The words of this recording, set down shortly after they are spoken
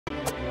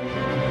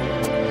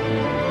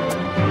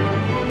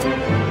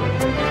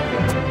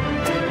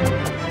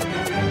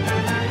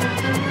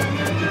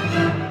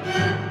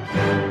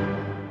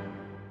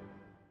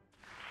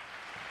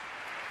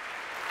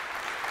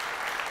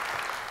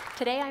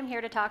today I'm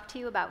here to talk to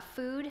you about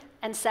food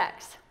and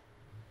sex.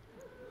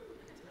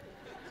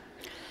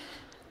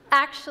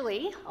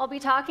 Actually, I'll be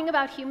talking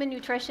about human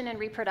nutrition and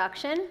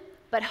reproduction,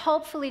 but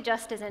hopefully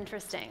just as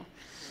interesting.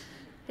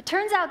 It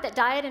turns out that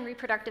diet and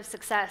reproductive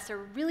success are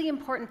really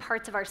important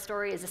parts of our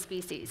story as a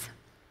species.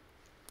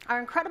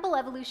 Our incredible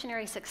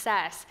evolutionary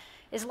success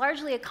is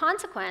largely a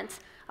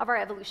consequence of our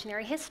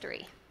evolutionary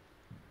history.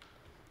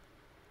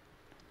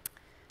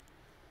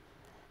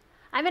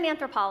 I'm an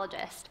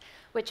anthropologist,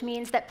 which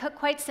means that, put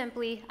quite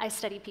simply, I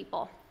study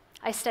people.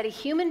 I study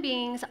human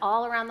beings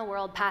all around the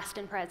world, past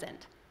and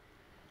present.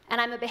 And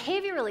I'm a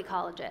behavioral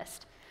ecologist,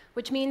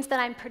 which means that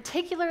I'm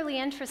particularly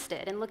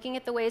interested in looking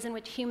at the ways in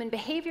which human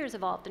behaviors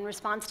evolved in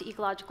response to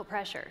ecological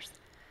pressures.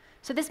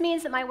 So this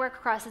means that my work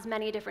crosses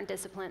many different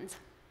disciplines: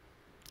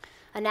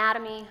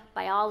 anatomy,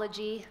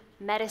 biology,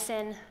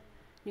 medicine,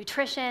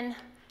 nutrition,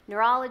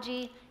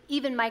 neurology,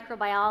 even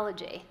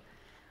microbiology.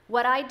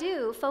 What I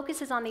do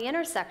focuses on the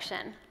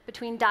intersection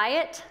between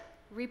diet,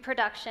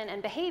 reproduction,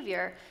 and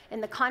behavior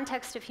in the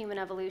context of human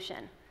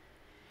evolution.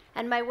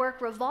 And my work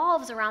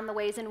revolves around the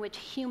ways in which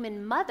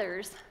human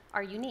mothers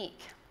are unique.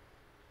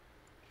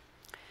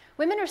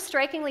 Women are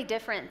strikingly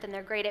different than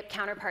their great ape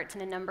counterparts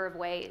in a number of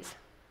ways.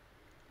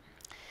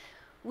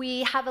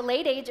 We have a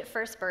late age at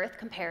first birth,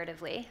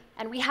 comparatively,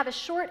 and we have a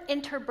short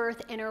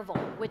interbirth interval,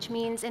 which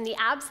means in the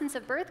absence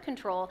of birth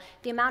control,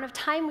 the amount of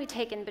time we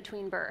take in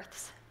between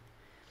births.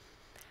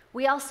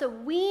 We also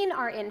wean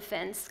our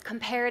infants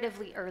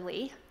comparatively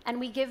early, and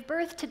we give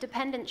birth to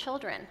dependent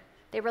children.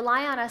 They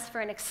rely on us for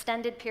an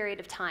extended period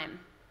of time.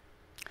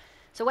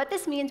 So what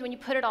this means when you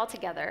put it all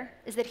together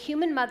is that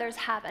human mothers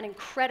have an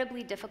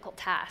incredibly difficult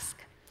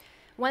task,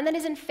 one that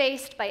isn't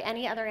faced by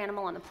any other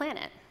animal on the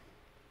planet,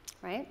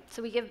 right?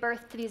 So we give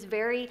birth to these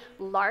very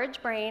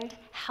large-brained,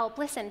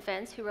 helpless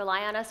infants who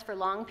rely on us for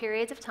long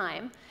periods of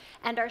time,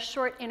 and our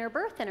short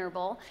interbirth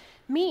interval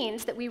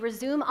means that we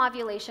resume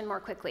ovulation more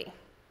quickly.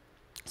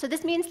 So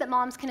this means that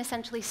moms can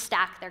essentially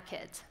stack their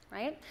kids,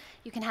 right?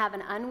 You can have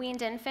an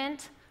unweaned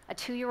infant, a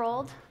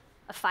 2-year-old,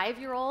 a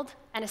 5-year-old,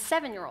 and a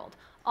 7-year-old,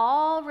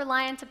 all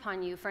reliant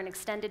upon you for an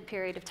extended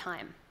period of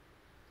time.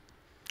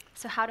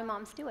 So how do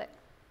moms do it?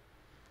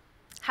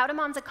 How do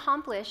moms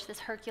accomplish this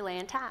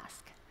Herculean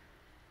task?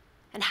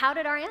 And how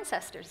did our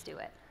ancestors do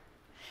it?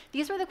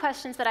 These were the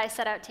questions that I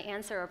set out to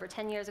answer over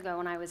 10 years ago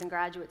when I was in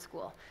graduate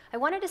school. I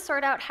wanted to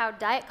sort out how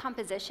diet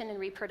composition and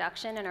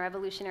reproduction in our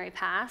evolutionary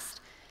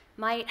past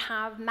might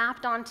have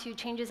mapped onto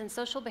changes in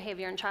social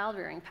behavior and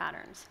child-rearing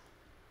patterns.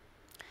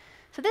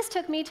 So this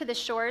took me to the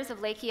shores of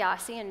Lake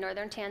Eyasi in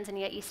northern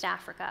Tanzania, East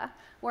Africa,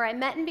 where I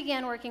met and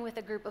began working with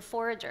a group of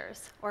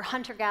foragers, or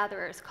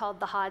hunter-gatherers,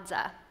 called the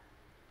Hadza.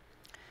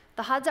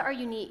 The Hadza are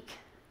unique,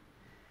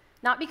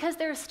 not because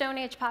they're a Stone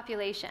Age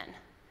population.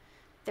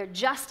 They're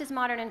just as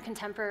modern and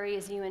contemporary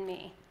as you and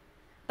me,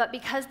 but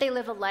because they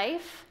live a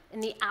life in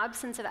the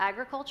absence of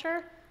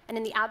agriculture and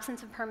in the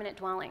absence of permanent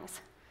dwellings,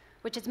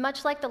 which is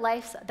much like the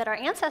lives that our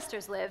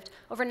ancestors lived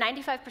over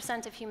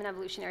 95% of human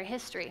evolutionary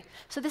history.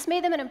 So this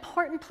made them an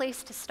important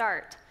place to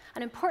start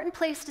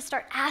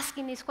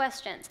asking these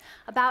questions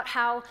about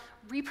how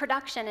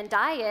reproduction and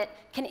diet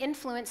can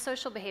influence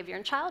social behavior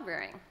and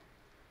child-rearing.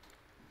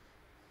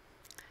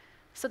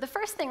 So the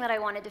first thing that I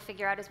wanted to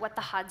figure out is what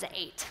the Hadza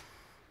ate.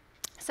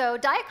 So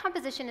diet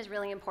composition is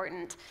really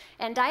important,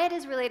 and diet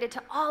is related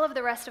to all of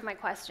the rest of my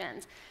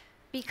questions,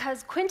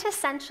 because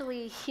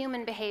quintessentially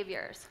human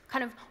behaviors,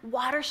 kind of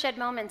watershed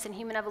moments in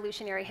human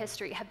evolutionary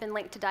history, have been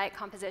linked to diet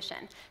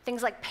composition.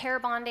 Things like pair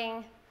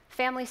bonding,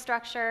 family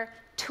structure,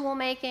 tool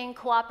making,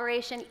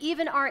 cooperation,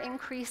 even our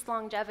increased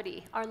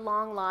longevity, our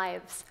long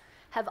lives,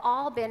 have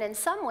all been in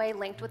some way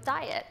linked with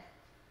diet.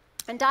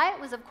 And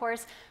diet was, of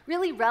course,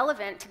 really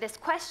relevant to this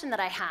question that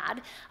I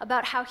had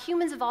about how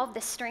humans evolved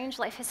this strange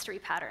life history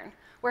pattern,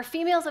 where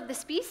females of the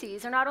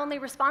species are not only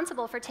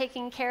responsible for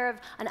taking care of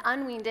an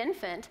unweaned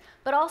infant,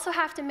 but also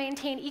have to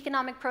maintain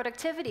economic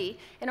productivity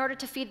in order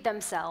to feed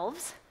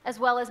themselves, as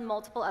well as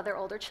multiple other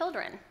older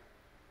children.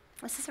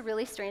 This is a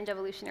really strange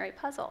evolutionary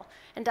puzzle,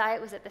 and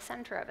diet was at the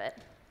center of it.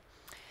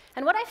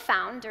 And what I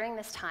found during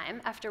this time,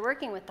 after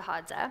working with the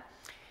Hadza,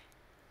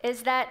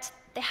 is that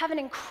they have an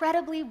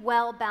incredibly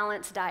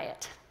well-balanced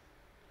diet.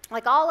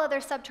 Like all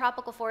other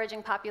subtropical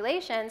foraging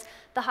populations,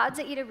 the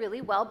Hadza eat a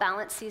really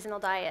well-balanced seasonal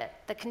diet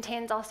that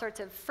contains all sorts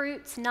of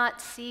fruits,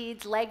 nuts,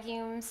 seeds,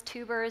 legumes,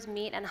 tubers,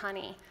 meat, and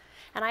honey.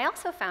 And I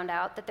also found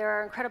out that there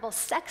are incredible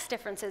sex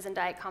differences in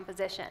diet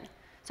composition.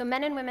 So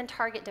men and women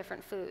target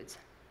different foods.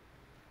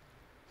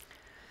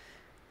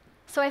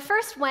 So I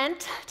first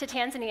went to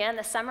Tanzania in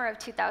the summer of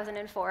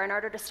 2004 in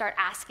order to start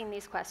asking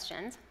these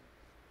questions.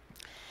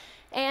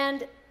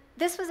 And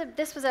this was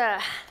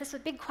a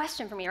big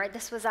question for me, right?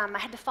 I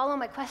had to follow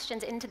my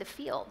questions into the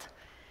field.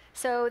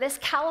 So this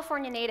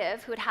California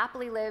native who had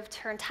happily lived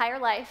her entire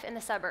life in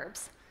the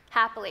suburbs,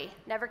 happily,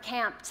 never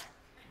camped,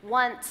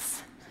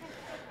 once,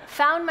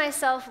 found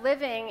myself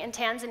living in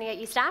Tanzania,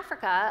 East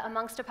Africa,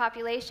 amongst a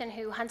population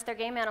who hunts their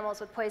game animals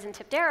with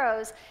poison-tipped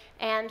arrows,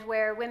 and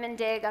where women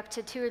dig up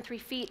to 2 or 3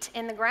 feet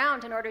in the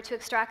ground in order to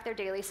extract their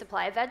daily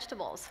supply of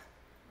vegetables.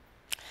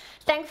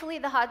 Thankfully,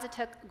 the Hadza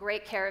took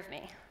great care of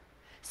me.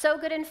 So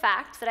good, in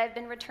fact, that I've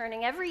been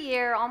returning every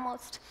year,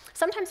 almost,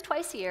 sometimes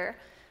twice a year,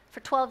 for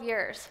 12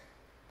 years.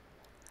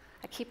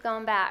 I keep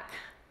going back.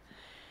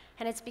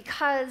 And it's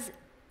because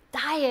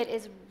diet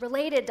is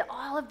related to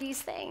all of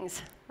these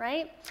things,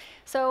 right?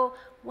 So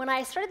when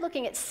I started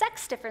looking at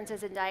sex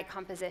differences in diet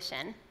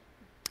composition,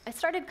 I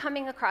started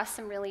coming across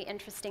some really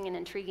interesting and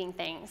intriguing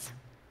things.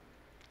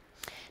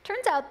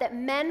 Turns out that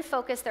men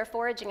focus their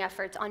foraging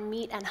efforts on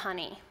meat and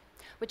honey,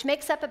 which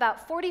makes up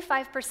about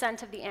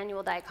 45% of the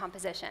annual diet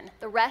composition,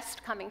 the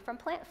rest coming from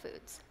plant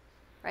foods,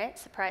 right?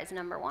 Surprise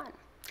number one.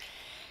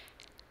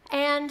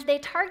 And they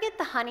target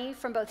the honey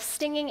from both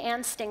stinging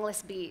and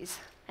stingless bees.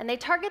 And they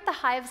target the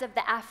hives of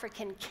the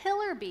African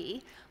killer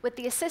bee with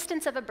the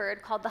assistance of a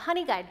bird called the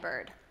honey guide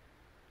bird,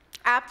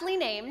 aptly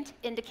named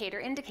indicator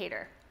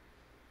indicator,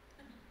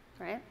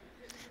 right?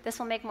 This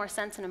will make more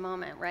sense in a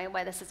moment, right,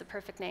 why this is a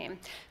perfect name.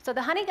 So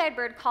the honey guide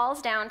bird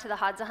calls down to the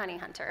Hadza honey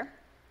hunter,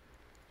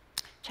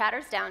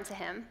 chatters down to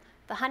him,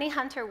 the honey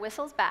hunter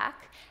whistles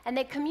back, and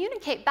they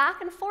communicate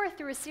back and forth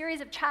through a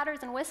series of chatters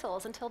and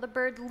whistles until the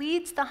bird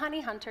leads the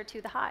honey hunter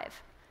to the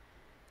hive.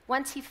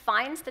 Once he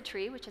finds the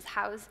tree, which is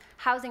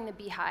housing the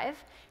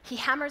beehive, he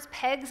hammers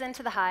pegs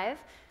into the hive,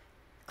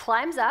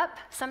 climbs up.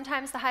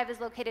 Sometimes the hive is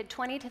located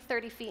 20 to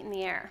 30 feet in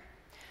the air.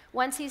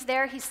 Once he's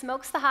there, he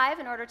smokes the hive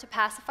in order to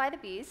pacify the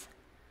bees.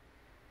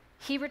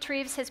 He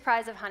retrieves his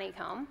prize of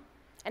honeycomb,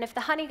 and if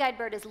the honey guide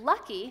bird is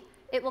lucky,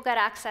 it will get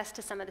access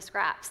to some of the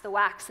scraps, the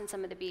wax in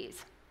some of the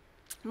bees.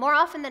 More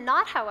often than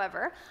not,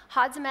 however,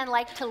 Hadza men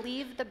like to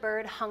leave the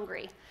bird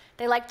hungry.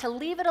 They like to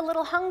leave it a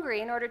little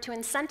hungry in order to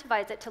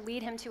incentivize it to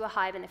lead him to a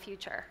hive in the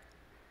future.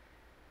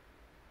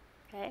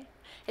 Okay?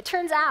 It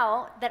turns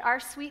out that our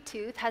sweet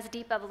tooth has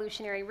deep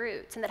evolutionary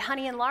roots, and that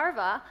honey and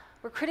larvae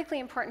were critically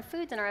important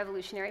foods in our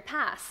evolutionary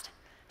past.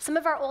 Some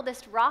of our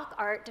oldest rock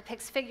art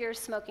depicts figures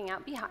smoking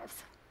out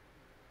beehives.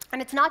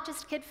 And it's not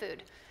just kid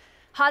food.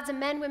 Hadza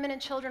men, women, and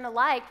children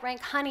alike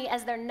rank honey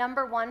as their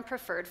 #1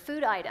 preferred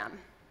food item.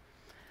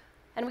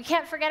 And we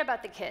can't forget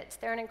about the kids.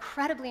 They're an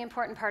incredibly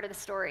important part of the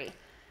story.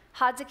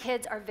 Hadza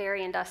kids are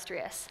very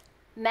industrious.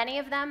 Many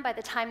of them, by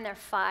the time they're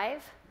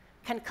 5,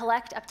 can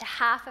collect up to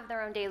half of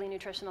their own daily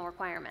nutritional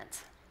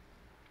requirements.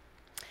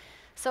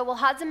 So while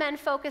Hadza men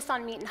focus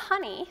on meat and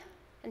honey,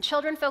 and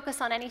children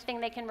focus on anything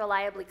they can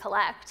reliably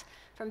collect,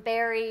 from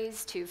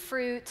berries to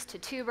fruits to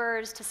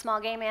tubers to small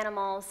game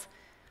animals,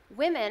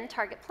 women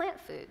target plant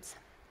foods.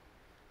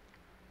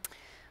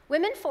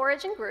 Women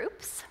forage in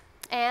groups,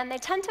 and they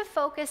tend to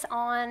focus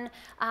on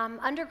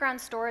underground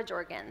storage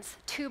organs,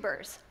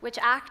 tubers, which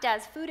act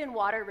as food and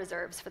water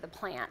reserves for the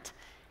plant.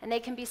 And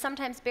they can be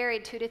sometimes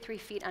buried 2 to 3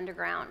 feet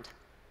underground.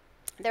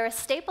 They're a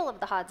staple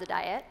of the Hadza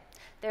diet.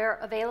 They're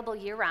available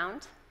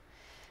year-round.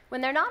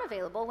 When they're not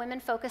available, women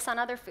focus on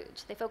other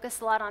foods. They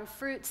focus a lot on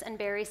fruits and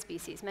berry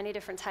species, many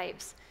different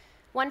types.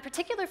 One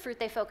particular fruit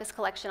they focus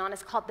collection on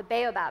is called the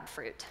baobab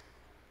fruit.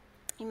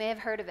 You may have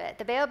heard of it.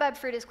 The baobab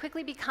fruit is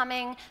quickly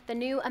becoming the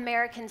new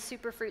American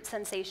superfruit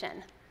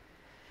sensation.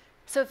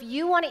 So if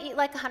you want to eat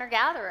like a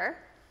hunter-gatherer,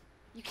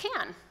 you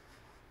can.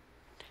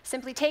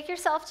 Simply take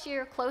yourself to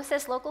your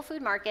closest local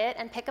food market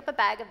and pick up a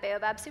bag of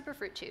baobab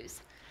superfruit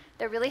chews.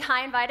 They're really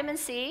high in vitamin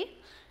C,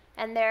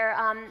 and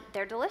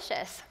they're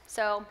delicious.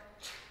 So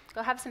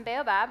go have some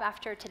baobab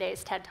after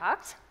today's TED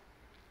Talks.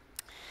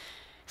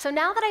 So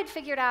now that I'd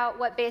figured out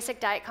what basic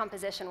diet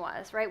composition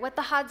was, right, what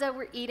the Hadza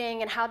were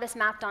eating and how this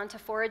mapped onto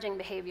foraging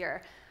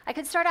behavior, I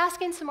could start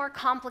asking some more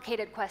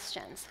complicated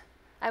questions.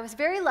 I was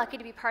very lucky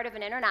to be part of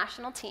an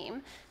international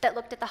team that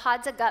looked at the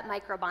Hadza gut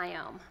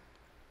microbiome.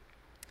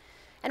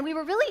 And we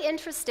were really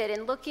interested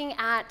in looking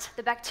at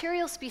the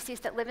bacterial species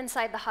that live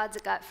inside the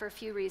Hadza gut for a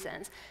few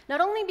reasons. Not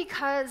only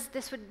because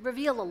this would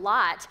reveal a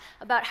lot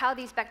about how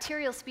these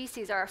bacterial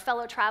species are our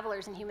fellow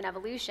travelers in human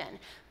evolution,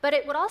 but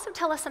it would also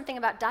tell us something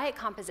about diet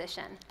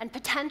composition and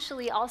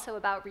potentially also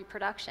about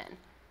reproduction.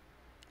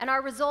 And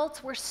our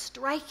results were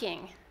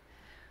striking.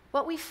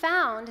 What we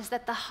found is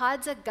that the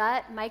Hadza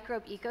gut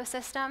microbe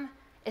ecosystem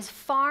is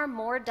far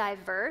more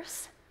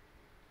diverse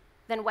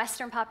than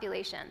Western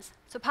populations.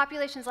 So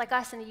populations like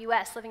us in the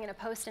US living in a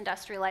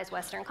post-industrialized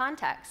Western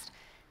context,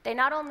 they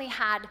not only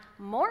had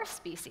more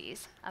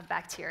species of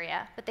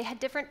bacteria, but they had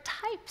different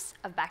types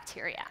of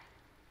bacteria.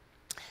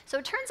 So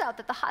it turns out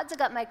that the Hadza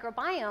gut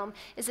microbiome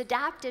is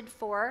adapted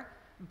for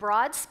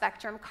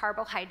broad-spectrum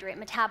carbohydrate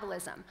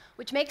metabolism,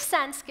 which makes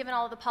sense given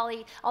all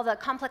the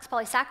complex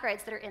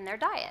polysaccharides that are in their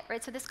diet,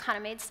 right? So this kind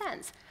of made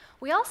sense.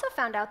 We also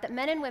found out that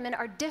men and women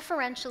are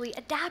differentially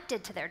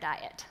adapted to their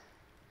diet.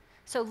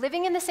 So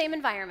living in the same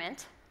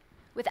environment,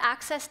 with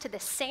access to the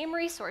same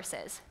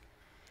resources,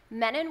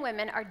 men and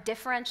women are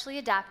differentially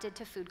adapted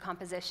to food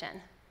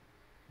composition.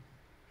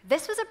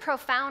 This was a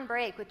profound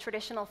break with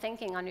traditional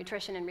thinking on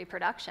nutrition and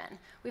reproduction.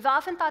 We've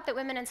often thought that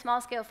women in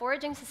small-scale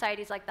foraging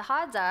societies like the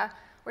Hadza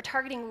were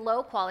targeting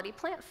low-quality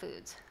plant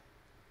foods.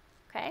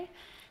 Okay?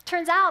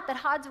 Turns out that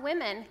Hadza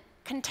women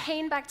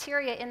contain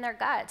bacteria in their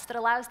guts that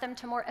allows them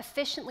to more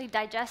efficiently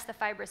digest the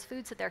fibrous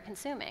foods that they're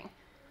consuming.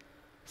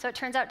 So it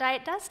turns out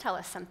diet does tell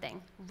us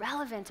something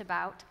relevant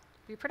about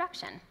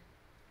reproduction.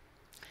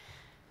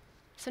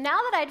 So now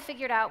that I'd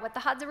figured out what the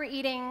Hadza were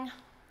eating,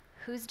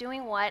 who's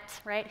doing what,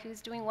 right?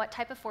 Who's doing what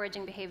type of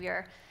foraging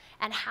behavior,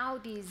 and how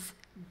these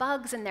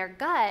bugs in their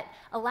gut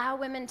allow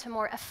women to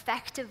more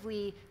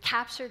effectively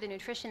capture the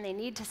nutrition they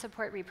need to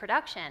support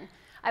reproduction,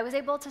 I was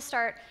able to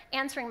start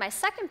answering my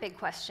second big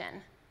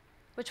question,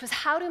 which was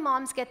how do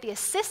moms get the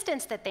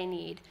assistance that they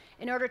need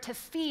in order to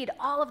feed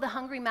all of the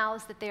hungry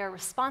mouths that they are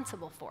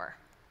responsible for?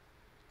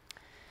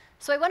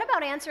 So I went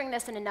about answering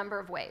this in a number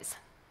of ways.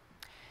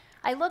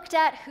 I looked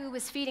at who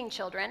was feeding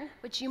children,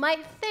 which you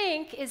might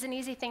think is an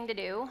easy thing to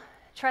do.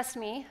 Trust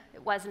me,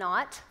 it was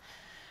not.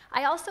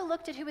 I also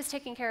looked at who was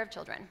taking care of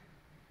children,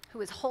 who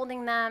was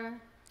holding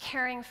them,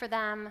 caring for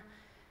them,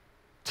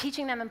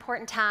 teaching them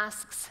important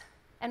tasks.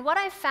 And what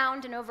I've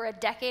found in over a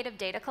decade of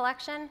data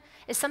collection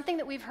is something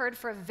that we've heard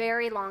for a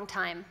very long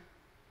time.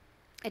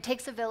 It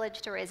takes a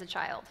village to raise a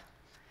child.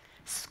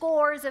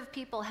 Scores of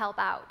people help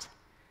out.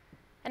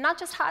 And not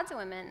just Hadza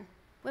women,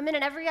 women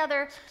in every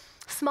other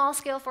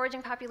small-scale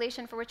foraging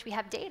population for which we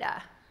have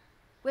data.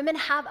 Women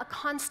have a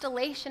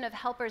constellation of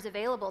helpers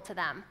available to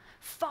them,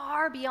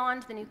 far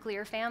beyond the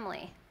nuclear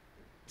family.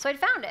 So I'd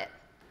found it.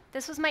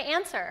 This was my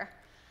answer.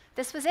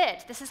 This was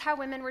it. This is how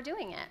women were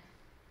doing it.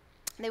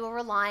 They were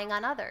relying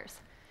on others.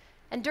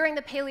 And during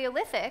the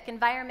Paleolithic,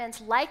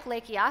 environments like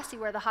Lake Eyasi,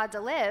 where the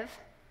Hadza live,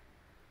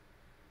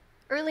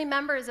 early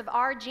members of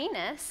our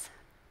genus,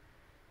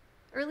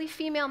 early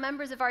female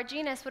members of our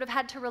genus would have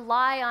had to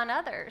rely on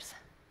others,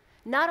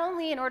 not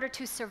only in order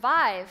to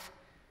survive,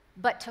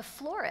 but to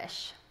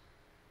flourish.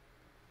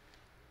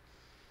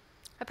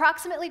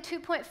 Approximately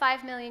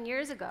 2.5 million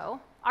years ago,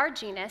 our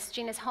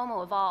genus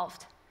Homo,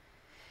 evolved.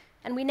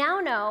 And we now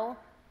know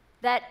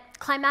that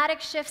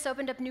climatic shifts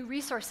opened up new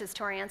resources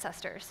to our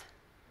ancestors.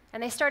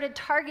 And they started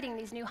targeting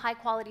these new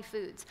high-quality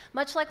foods,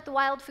 much like the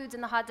wild foods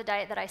in the Hadza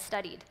diet that I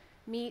studied,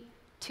 meat,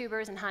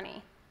 tubers, and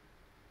honey.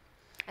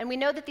 And we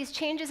know that these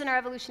changes in our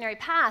evolutionary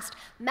past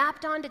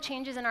mapped onto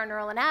changes in our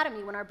neural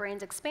anatomy when our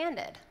brains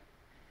expanded.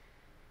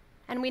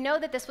 And we know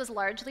that this was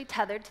largely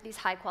tethered to these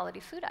high-quality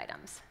food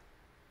items.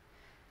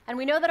 And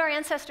we know that our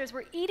ancestors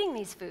were eating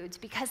these foods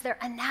because their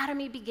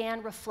anatomy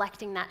began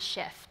reflecting that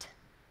shift.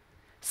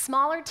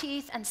 Smaller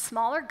teeth and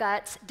smaller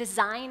guts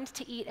designed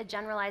to eat a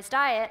generalized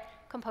diet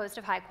composed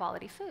of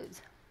high-quality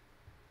foods.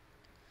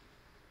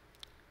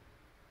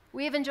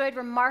 We have enjoyed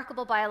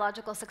remarkable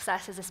biological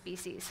success as a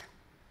species.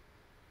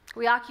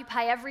 We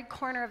occupy every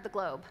corner of the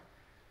globe,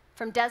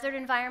 from desert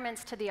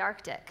environments to the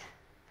Arctic.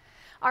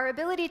 Our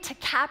ability to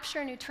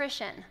capture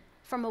nutrition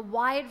from a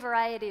wide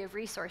variety of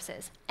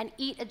resources and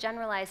eat a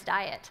generalized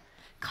diet,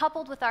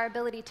 coupled with our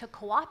ability to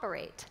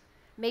cooperate,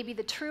 may be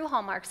the true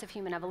hallmarks of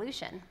human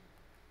evolution.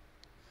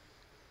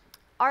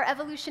 Our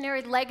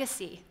evolutionary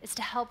legacy is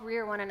to help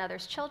rear one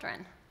another's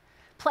children.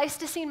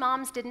 Pleistocene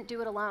moms didn't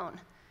do it alone.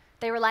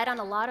 They relied on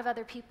a lot of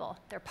other people,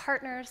 their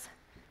partners,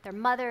 their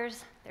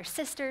mothers, their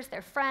sisters,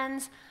 their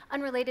friends,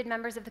 unrelated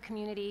members of the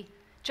community,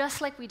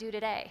 just like we do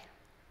today.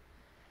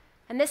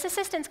 And this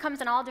assistance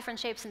comes in all different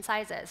shapes and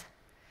sizes,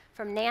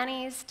 from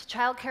nannies to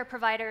childcare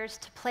providers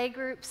to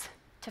playgroups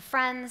to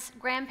friends,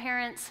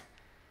 grandparents,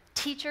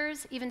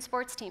 teachers, even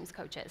sports teams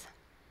coaches.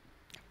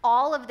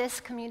 All of this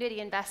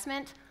community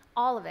investment,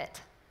 all of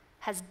it,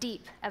 has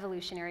deep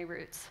evolutionary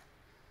roots.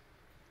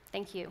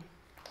 Thank you.